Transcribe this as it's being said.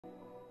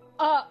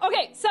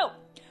Okay, so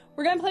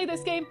we're gonna play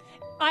this game.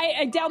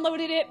 I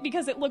downloaded it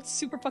because it looked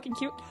super fucking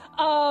cute.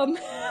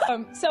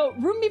 So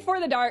Room Before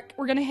the Dark.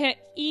 We're gonna hit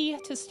E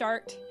to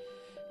start.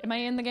 Am I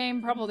in the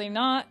game? Probably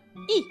not.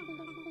 E.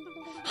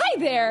 Hi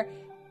there.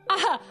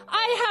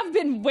 I have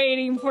been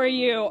waiting for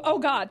you. Oh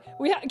God,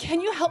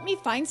 can you help me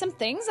find some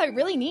things I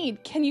really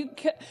need? Can you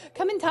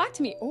come and talk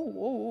to me?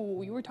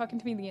 Oh, you were talking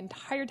to me the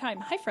entire time.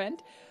 Hi,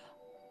 friend.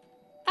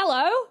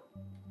 Hello?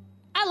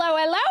 Hello,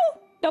 hello?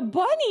 The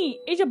bunny.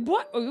 It's a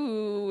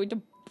ooh,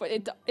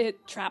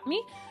 it trapped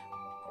me.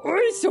 Oh,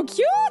 it's so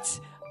cute.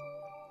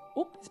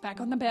 Oh, it's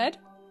back on the bed.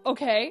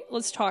 Okay,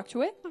 let's talk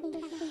to it.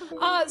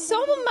 I'm so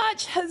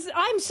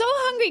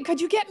hungry.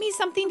 Could you get me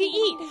something to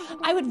eat?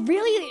 I would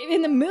really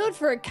in the mood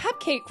for a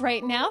cupcake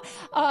right now.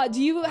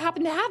 Do you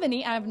happen to have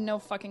any? I have no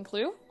fucking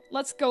clue.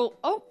 Let's go.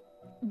 Oh,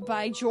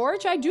 by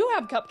George, I do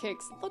have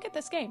cupcakes. Look at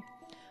this game.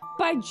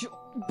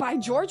 By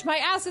George, my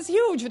ass is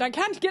huge and I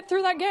can't get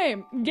through that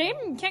game.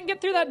 Can't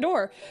get through that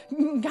door.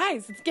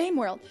 Guys, it's Game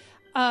World.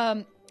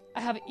 I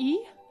have E.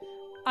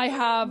 I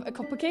have a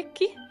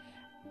cupcake.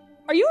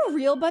 Are you a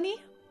real bunny?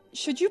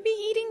 Should you be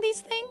eating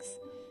these things?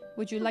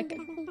 Would you like it?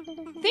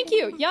 Thank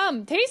you.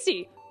 Yum.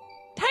 Tasty.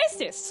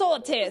 Tasty. So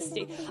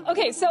tasty.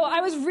 Okay, so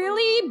I was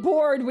really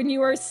bored when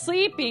you were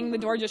sleeping. The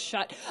door just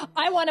shut.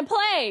 I want to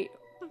play.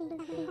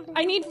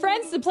 I need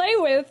friends to play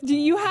with. Do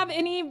you have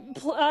any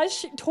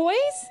plush toys?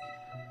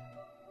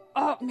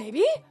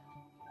 Maybe?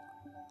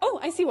 Oh,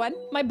 I see one.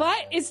 My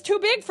butt is too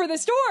big for the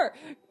store.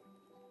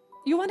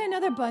 You want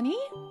another bunny?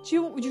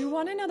 Do you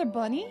want another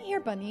bunny? Here,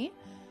 bunny.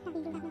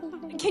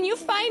 Can you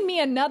find me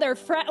another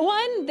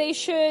one? They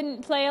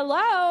shouldn't play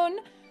alone.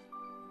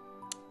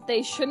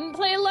 They shouldn't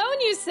play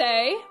alone, you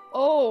say?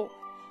 Oh,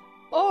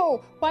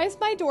 why is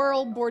my door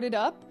all boarded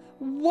up?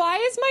 Why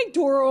is my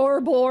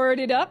door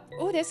boarded up?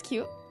 Oh, that's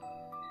cute.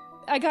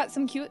 I got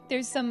some cute,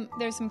 there's some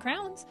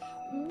crowns.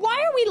 Why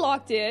are we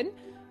locked in?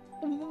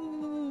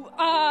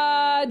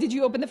 Did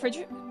you open the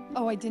fridge?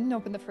 Oh, I didn't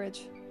open the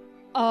fridge.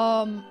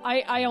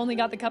 I only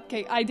got the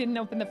cupcake. I didn't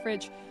open the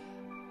fridge.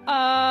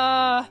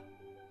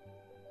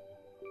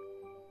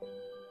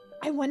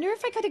 I wonder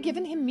if I could have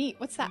given him meat.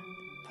 What's that?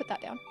 Put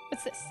that down.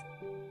 What's this?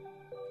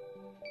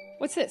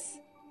 What's this?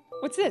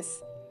 What's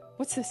this?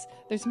 What's this?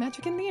 There's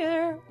magic in the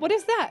air. What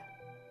is that?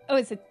 Oh,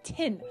 it's a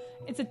tin.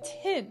 It's a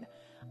tin.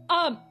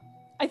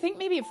 I think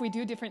maybe if we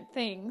do different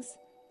things.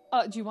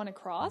 Do you want a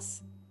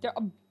cross?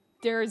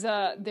 There's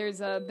a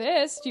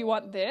this. Do you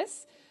want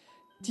this?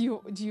 Do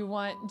you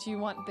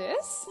want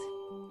this?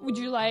 Would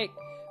you like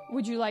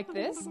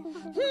this?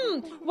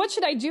 What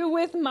should I do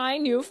with my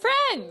new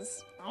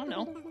friends? I don't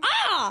know.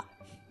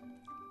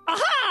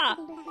 Aha!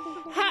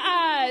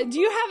 Do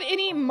you have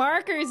any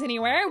markers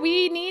anywhere?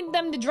 We need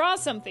them to draw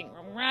something.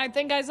 I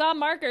think I saw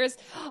markers.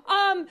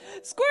 Squirmy!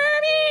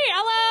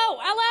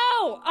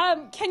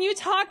 Hello! Can you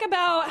talk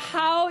about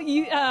how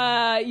you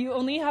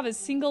only have a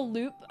single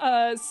loop,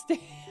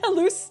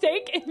 loose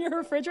steak in your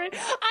refrigerator?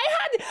 I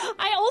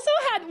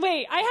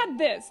had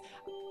this.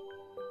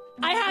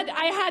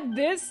 I had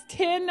this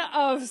tin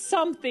of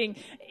something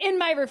in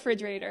my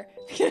refrigerator.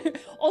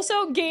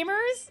 Also,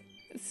 gamers,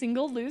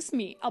 single loose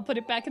meat. I'll put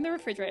it back in the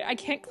refrigerator. I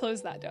can't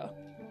close that door.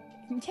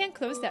 You can't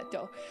close that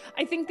door.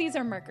 I think these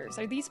are markers.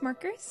 Are these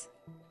markers?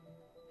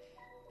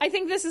 I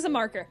think this is a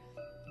marker.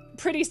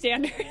 Pretty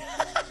standard.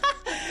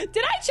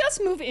 Did I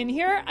just move in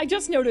here? I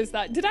just noticed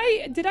that. Did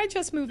I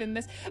just move in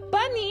this?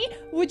 Bunny,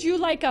 would you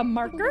like a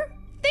marker?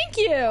 Thank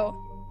you.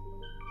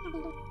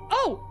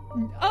 Oh.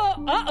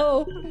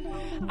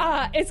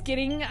 It's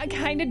getting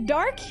kind of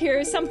dark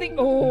here.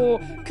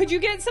 Could you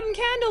get some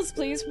candles,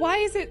 please? Why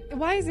is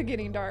it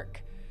getting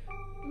dark?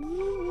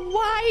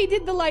 Why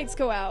did the lights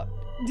go out?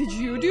 Did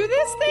you do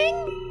this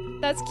thing?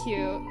 That's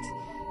cute.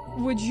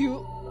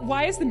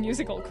 Why is the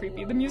music all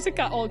creepy? The music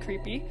got all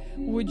creepy.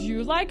 Would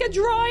you like a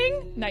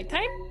drawing?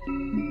 Nighttime?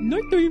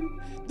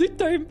 Nighttime.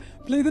 Daytime.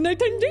 Play the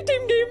nighttime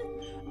daytime game.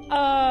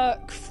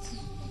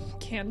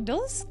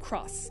 Candles?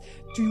 Cross.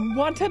 Do you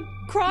want a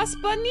cross,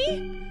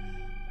 bunny?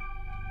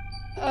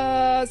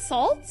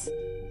 Salt?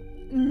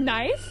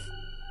 Knife?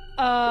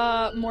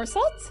 More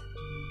salt?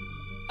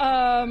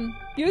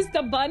 Use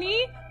the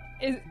bunny?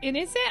 Is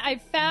innocent? I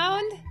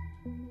found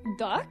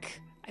duck.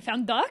 I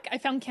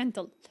found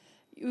candle.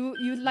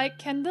 You like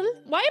candle?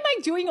 Why am I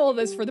doing all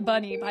this for the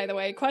bunny, by the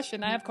way?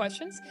 I have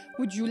questions.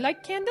 Would you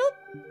like candle?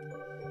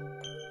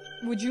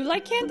 Would you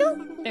like candle?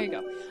 There you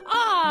go.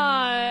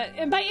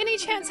 And by any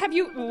chance have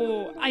you...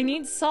 Oh, I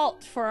need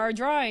salt for our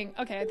drawing.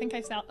 Okay, I think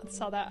I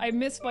saw that. I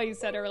missed what you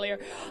said earlier.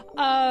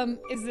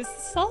 Is this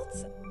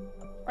salt?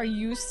 Are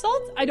you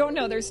salt? I don't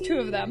know. There's two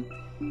of them.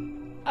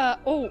 I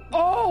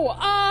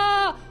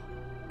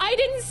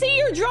didn't see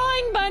your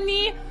drawing,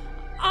 bunny.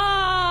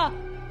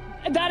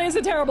 That is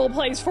a terrible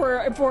place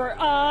for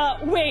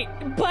wait,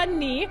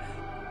 bunny.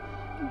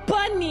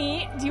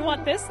 Bunny, do you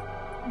want this?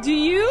 Do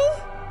you?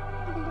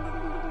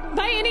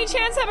 By any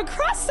chance have a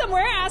cross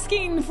somewhere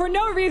asking for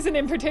no reason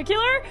in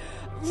particular?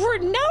 For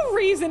no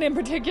reason in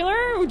particular?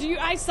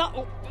 I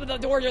saw the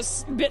door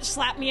just bitch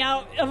slapped me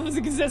out of its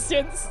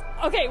existence.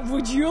 Okay,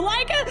 would you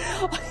like a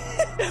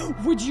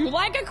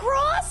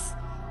cross?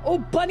 Oh,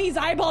 Bunny's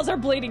eyeballs are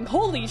bleeding.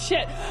 Holy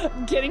shit.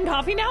 Getting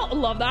coffee now?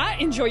 Love that.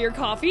 Enjoy your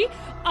coffee.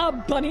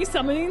 Bunny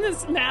summoning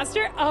this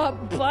master.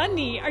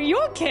 Bunny, are you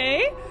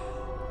okay?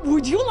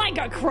 Would you like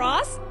a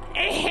cross?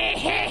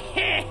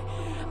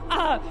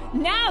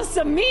 Now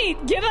some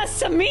meat. Give us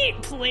some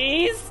meat,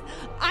 please.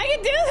 I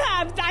can do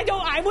that.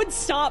 I would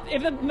stop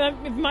if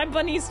my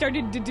bunny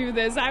started to do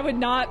this.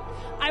 I'm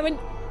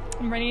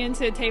running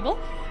into a table.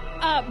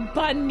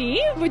 Bunny,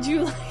 would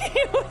you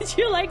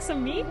like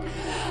some meat?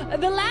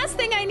 The last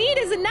thing I need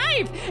is a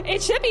knife.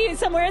 It should be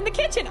somewhere in the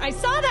kitchen. I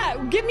saw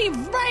that. Give me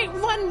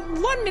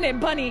one minute,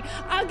 Bunny.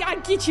 I'll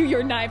get you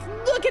your knife.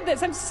 Look at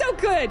this. I'm so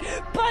good.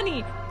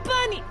 Bunny.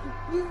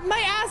 My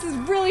ass is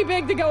really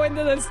big to go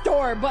into the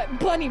store, but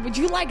Bunny, would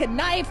you like a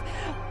knife?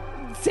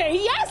 Say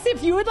yes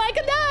if you would like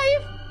a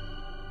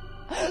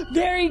knife.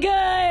 Very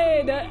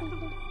good.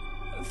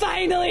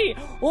 Finally!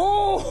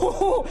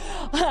 Oh,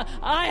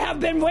 I have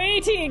been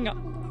waiting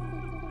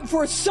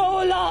for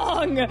so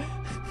long. That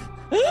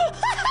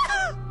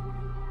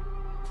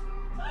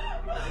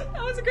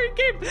was a great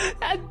game.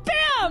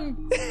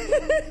 Bam!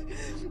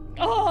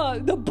 Oh,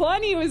 the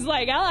bunny was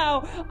like,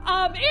 hello.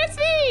 It's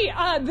me!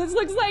 This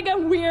looks like a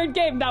weird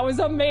game. That was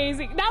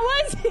amazing. That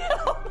was,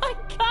 oh my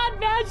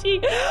God, Mashy.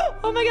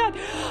 Oh my God.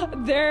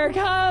 They're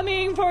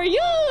coming for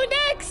you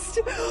next.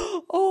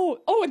 Oh,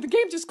 and the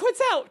game just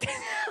quits out.